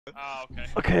Oh, okay.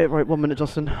 Okay, right, 1 minute,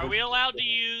 Justin. Are we allowed to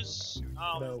use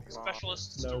No.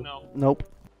 specialists No. or no? Nope.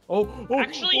 Oh,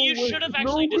 Actually, you wait, should have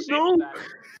actually disabled that.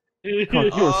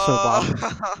 Krog, you are so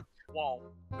bad. Whoa.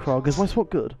 Krog, is my SWAT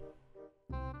good?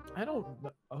 I don't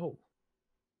know. Oh.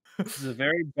 This is a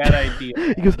very bad idea.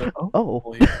 He goes,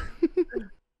 oh.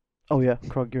 Oh yeah,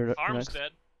 Krog, you're Farm's next.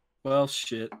 dead. Well,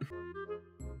 shit.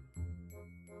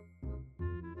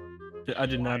 I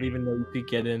did not even know you could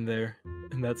get in there,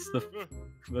 and that's the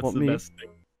What, me? best thing.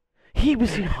 He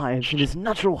was in hives in his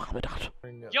natural habitat.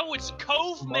 Yo, it's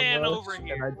Cove Man over And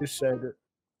here. I just said it.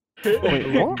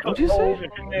 Wait, what? What'd you say?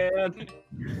 Man.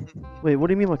 Wait, what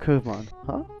do you mean by curve man?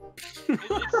 Huh?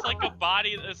 It's like a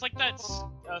body. It's like that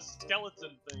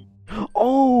skeleton thing.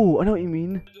 Oh, I know what you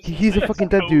mean. He's a fucking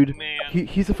dead Cove dude. Man.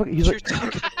 He's a fucking. He's like.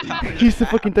 He's the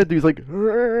fucking dead dude. He's like.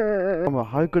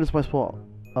 How good is my SWAT?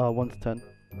 1 to 10.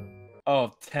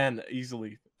 Oh, 10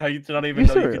 easily. How you did not even You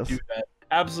know serious? you could do that?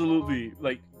 Absolutely.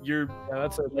 Like you're Yeah,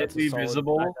 that's a slightly solid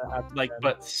visible, 9 out of like 10.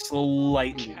 but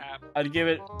slightly. Cap. I'd give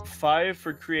it 5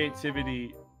 for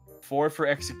creativity, 4 for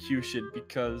execution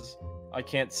because I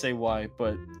can't say why,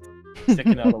 but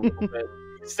sticking out a little bit.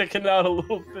 Sticking out a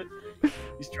little bit.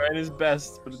 He's trying his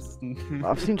best, but it's.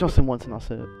 I've seen Justin once and that's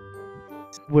it.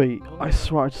 Wait, I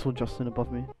swear I just saw Justin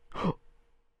above me.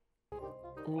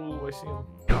 Ooh, I see him.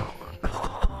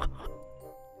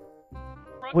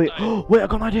 Wait, wait, I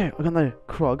got an idea. I got an idea.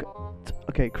 Krog.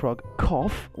 Okay, Krog.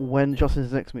 Cough when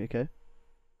Justin's next to me, okay?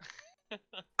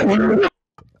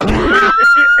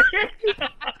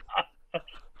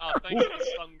 Oh, thanks for the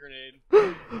stun grenade.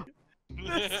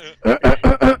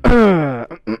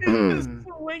 He's just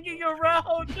swinging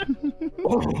around.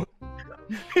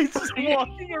 He's just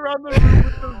walking around the room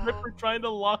with the Ripper trying to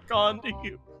lock on to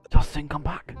you. Justin, come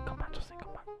back. Come back, Justin,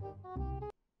 come back.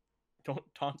 Don't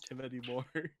taunt him anymore.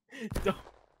 Don't.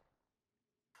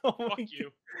 Oh my Fuck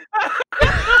you. God.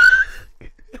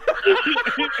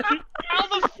 How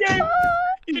the He fuck?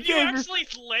 he Did you gave, actually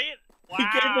lay it? Wow. he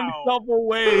gave himself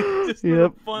away. Just for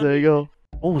Yep, fun. there you go.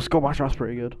 Oh, Skull Basher, that's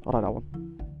pretty good. I like that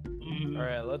one.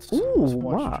 Alright, let's Ooh,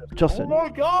 watch Matt. this. Justin. Oh my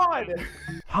god!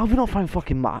 How have we not found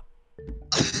fucking Matt?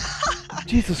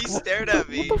 Jesus He Christ. stared at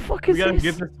me. What the fuck We is gotta this?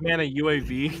 give this man a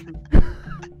UAV.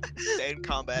 And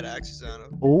combat axes on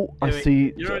him. Oh, I Wait,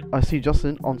 see. you're- I see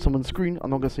Justin on someone's screen. I'm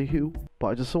not gonna say who, but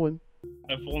I just saw him.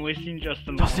 I've only seen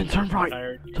Justin. Justin, once turn this right.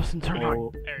 entire- Justin, turn right.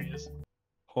 Oh, There he is.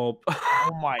 hope.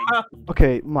 Oh my.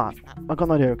 Okay, Matt. I got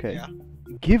an idea. Okay. Yeah.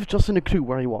 Give Justin a clue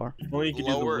where you are. Only you can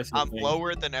do the Lower. whistle I'm thing.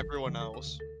 lower than everyone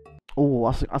else.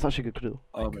 Oh, that's actually a good clue.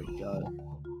 Oh my god.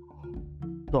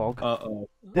 Dog. Uh-oh.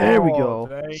 There we Oh, go.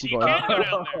 thank You You got can't it.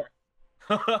 go down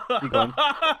there. You got him.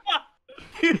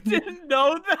 You didn't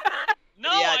know that? No,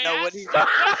 Yeah, I no, asked what he- the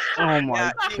question. Oh my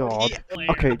Yeah, god. he-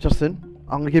 Okay, Justin.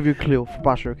 I'm gonna give you a clue for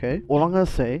Basher. Okay. All I'm gonna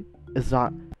say is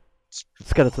that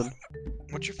skeleton.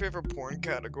 What's your favorite porn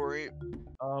category?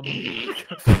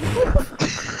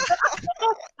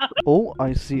 Oh,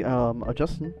 I see. A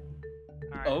Justin.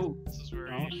 Alright, Oh. this is very.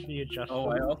 I don't see it, Justin. Oh,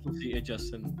 I also see it,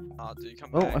 Justin. Oh, did he come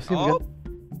Oh, back? I see him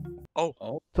Oh,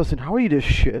 again. Justin, how are you this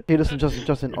shit? Hey, listen,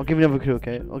 Justin. I'll give you another clue.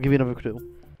 Okay. I'll give you another clue.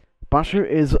 Basher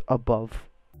is above.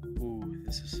 Ooh,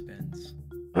 the suspense.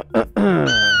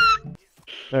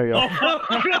 There you go.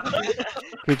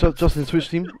 Okay, Justin, switch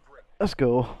team. Let's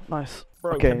go. Nice.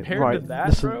 Bro, Okay, compared right. to that,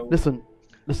 listen, bro,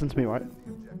 listen to me, right?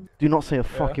 Do not say a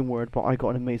fucking word, but I got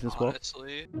an amazing spot.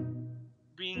 honestly.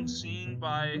 Being seen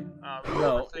by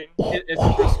No. thing. It's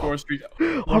the score street.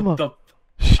 Harma. What the?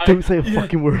 Shh, don't say a yeah.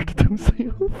 fucking word. Don't say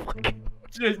a fucking.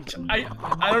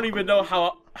 I don't even know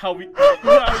how we.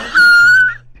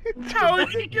 How is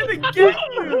he gonna get you?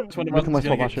 Which one of Look us at my is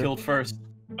gonna get spot, killed first?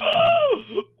 Oh,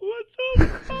 what the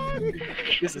fuck?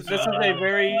 This is gonna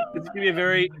be a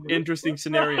very interesting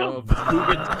scenario of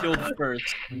who gets killed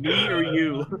first, me or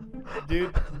you.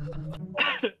 dude.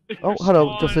 Oh,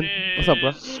 hello, Justin. What's up,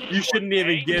 bro? You shouldn't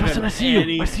even give Justin, him I see you.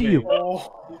 anything. I see you.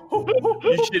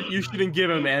 You shouldn't give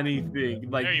him anything.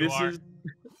 Like There you this are.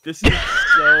 is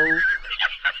so.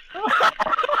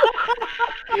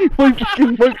 My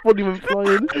fucking my body went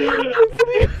flying.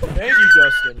 Thank you,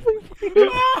 Justin.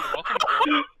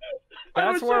 Welcome.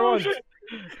 That's where I was.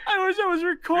 I wish I was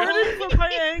recording from my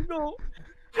angle.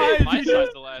 Hi, My you side's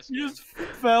just, the last. you just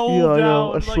fell Yeah, I down. know,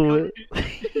 I like saw it.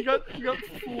 You got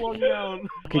flung down.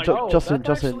 Okay, Like, oh, Justin,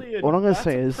 that's Justin. actually a- What I'm gonna that's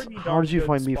say a is, pretty how darn did you good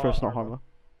find me spot, first, not Harma.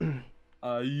 Harma? Yeah.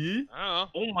 I don't know.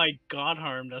 Oh my god,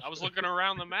 Harm. That's I was looking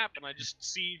around the map and I just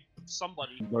see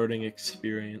somebody. Learning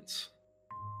experience.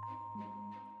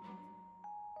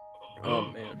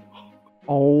 Oh man.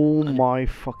 Oh my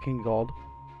fucking god.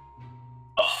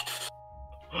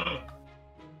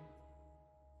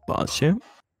 Basher?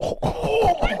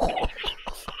 Oh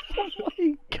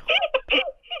my god.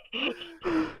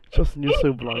 Justin, you're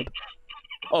so blind.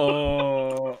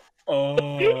 Oh.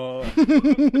 Oh,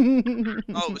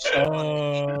 shit.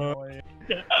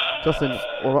 Justin,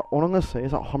 all I'm gonna say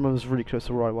is that Harmer was really close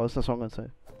to where I was. That's what I'm gonna say.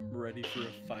 I'm ready for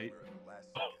a fight.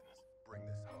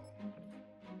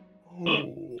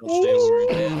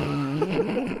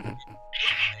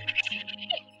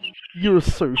 You're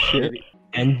so shit.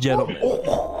 And gentlemen,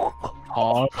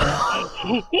 Oh.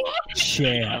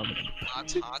 Sham.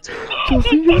 Hot, hot.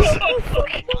 Justin, you're so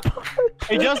fucking blind.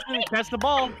 Hey Justin, catch the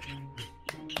ball.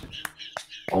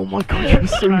 Oh my god, you're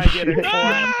so Try to get shit. it for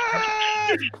him.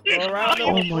 Go around the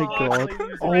Oh my block, god.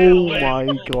 ladies. Oh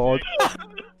my god.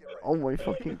 Oh my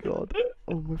fucking god.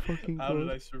 Oh my fucking How did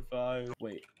I god. survive?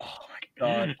 Wait. Oh my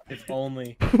god. If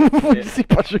only. You see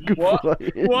Patrick What?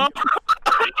 flying. What?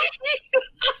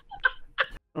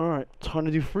 Alright, time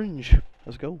to do Fringe.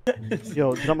 Let's go.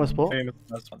 Yo, is that my spot? Famous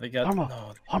last one. They got Harmer.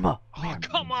 no. Harmer. Oh,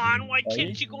 come on, why Right?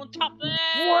 can't you go on top of that?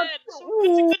 What? It's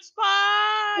a good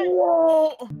spot!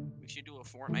 Whoa. We should do a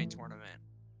Fortnite tournament.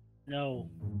 No.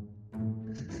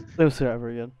 Don't say that ever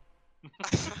again.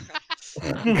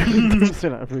 Don't say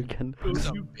that ever again. What's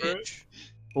up, bitch?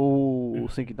 Oh,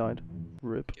 Sinky died.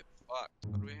 Rip. Get fucked.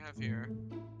 What do we have here?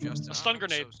 Justin. A stun I'm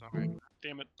grenade. So sorry.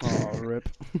 Damn it. Oh, rip.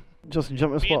 Justin,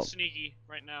 jump my Me and spot. Sneaky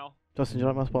right now. Justin, you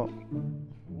like my spot?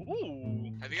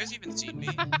 Ooh. Have you guys even seen me?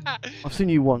 I've seen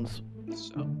you once.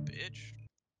 What's up, bitch?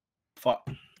 Fuck.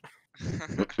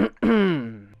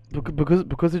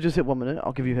 because it just hit 1 minute,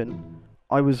 I'll give you a hint.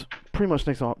 I was pretty much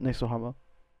next to Hammer.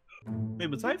 Wait,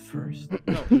 was I first?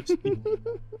 No. It was me.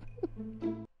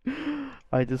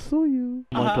 I just saw you.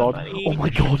 Oh my Ah, god. buddy. Oh my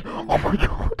god. Oh my god.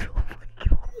 Oh my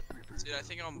god. Dude, I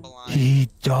think I'm blind. He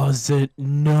doesn't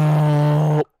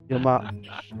know. Yo, Matt. Matt,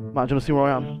 do you wanna see where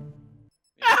I am?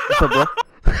 What's up, bro?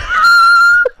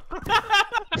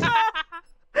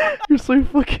 You're so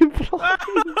fucking blind.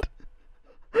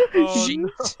 Oh, Shit. no.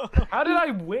 How did I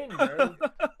win, bro?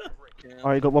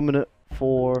 Alright, you got 1 minute.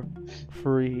 4,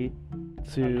 3,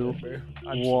 2,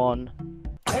 1.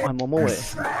 I'm on my way.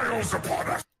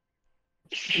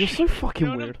 You're so You fucking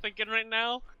know what weird. I'm thinking right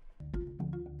now?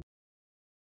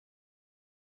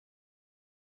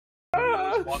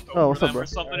 Oh, what's up, Them bro? or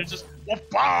something, it just. Fuck,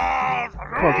 what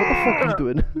the fuck are you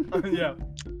doing? Yeah.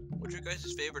 What's your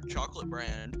guys' favorite chocolate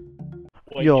brand?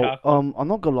 White Yo, chocolate. I'm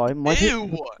not gonna lie.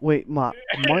 Ew! Wait, Matt.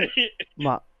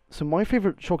 Matt. So my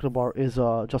favorite chocolate bar is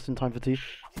just in time for tea.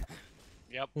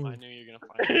 Yep, I knew you were gonna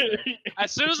find it there.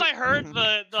 As soon as I heard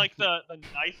the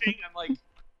knifing, I'm like,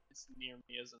 it's near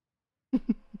me, isn't it?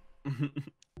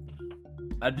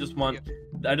 I just want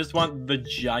the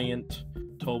giant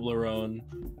Toblerone.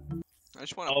 I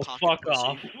just want a Oh, pocket fuck pussy.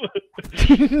 off.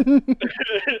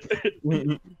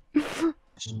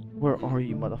 Where are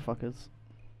you, motherfuckers?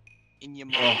 In your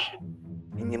mouth.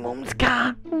 In your mom's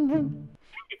car.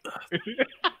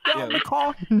 Yeah.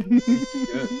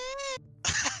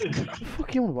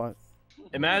 Fuck you on about?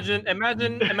 Imagine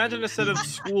a set of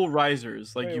school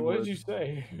risers like Wait, you what would. did you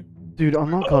say? Dude, I'm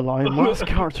not gonna lie. Matt's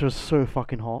character is so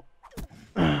fucking hot.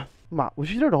 Matt,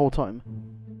 was you there the whole time?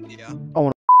 Yeah.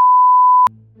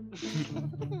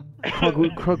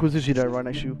 Krug was literally there right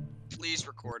next to you. Please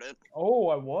record it. Oh,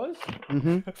 I was?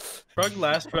 Krug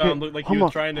last round looked like he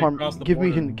was trying to cross the give me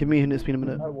a border. hint. Give me a hint. It's been a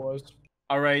minute. I was.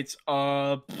 All right.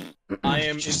 I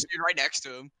am Just sit right next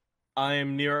to him. I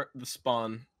am near the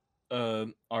spawn.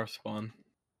 Our spawn.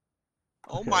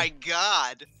 Oh Okay. my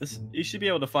god. You should be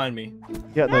able to find me.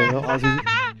 Yeah, there you go. That was easy.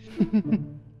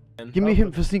 Give me a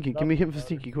hint for sneaky. Give me a hint for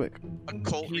sneaky, quick. A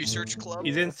cult research club?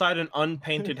 He's inside an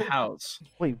unpainted house.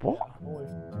 Wait, what?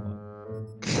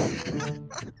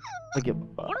 I give. I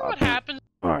wonder what happens.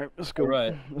 Alright, let's go.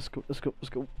 Alright. Let's go. Let's go. Let's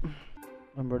go.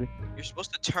 I'm ready. You're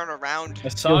supposed to turn around. I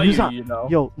saw who's you, that? you know.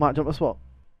 Yo, Matt, jump a spot.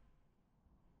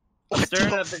 I'm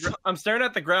staring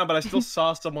at the ground, but I still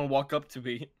saw someone walk up to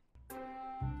me.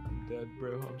 I'm dead,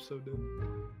 bro. I'm so dead.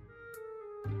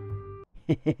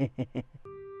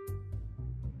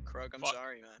 Krug, I'm Fuck.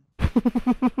 sorry, man.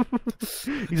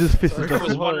 He's just fisted I was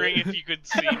Justin. wondering if you could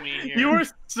see me here. You were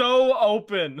so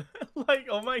open. Like,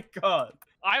 oh my god.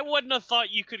 I wouldn't have thought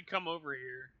you could come over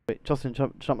here. Wait, Justin,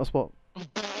 jump a spot.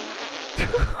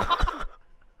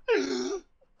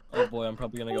 Oh boy, I'm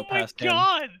probably gonna go Oh my past him.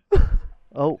 god!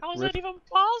 Oh, How is rip. that even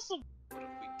possible?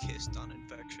 We kissed on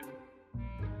infection.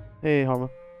 Hey, Harma.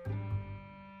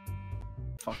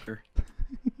 Fucker.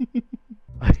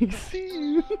 I see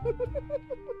you.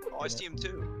 Oh, I see him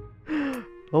too.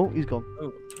 Oh, he's gone.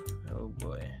 Oh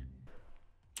boy.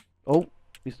 Oh,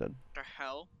 he's dead. What the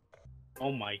hell?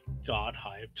 Oh my god,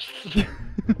 Hypes.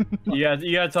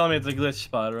 You gotta tell me it's a glitch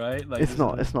spot, right? Like It's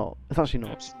not. It's not. It's actually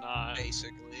not. It's not.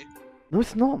 Basically. No,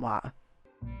 it's not, Matt.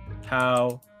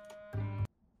 How?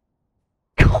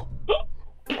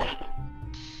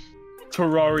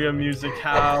 Terraria music.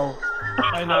 How?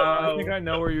 I know. How? I think I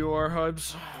know where you are,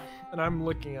 Hubs. And I'm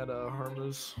looking at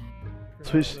Harmless.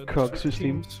 Switch, Krug, switch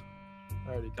teams.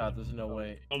 I already God, there's no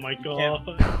way. Oh my You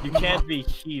god. You can't be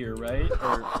here, right?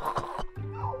 Or...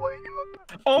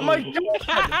 Oh my god!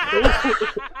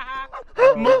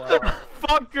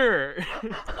 Motherfucker!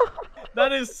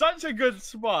 That is such a good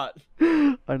spot.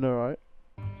 I know, right?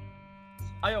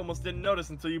 I almost didn't notice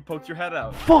until you poked your head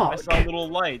out. Fuck! I saw little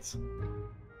lights.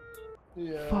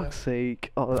 Yeah. Fuck's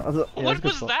sake. Oh, yeah, What that's a good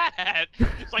was spot. that?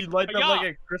 It's like, You light up yeah. like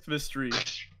a Christmas tree.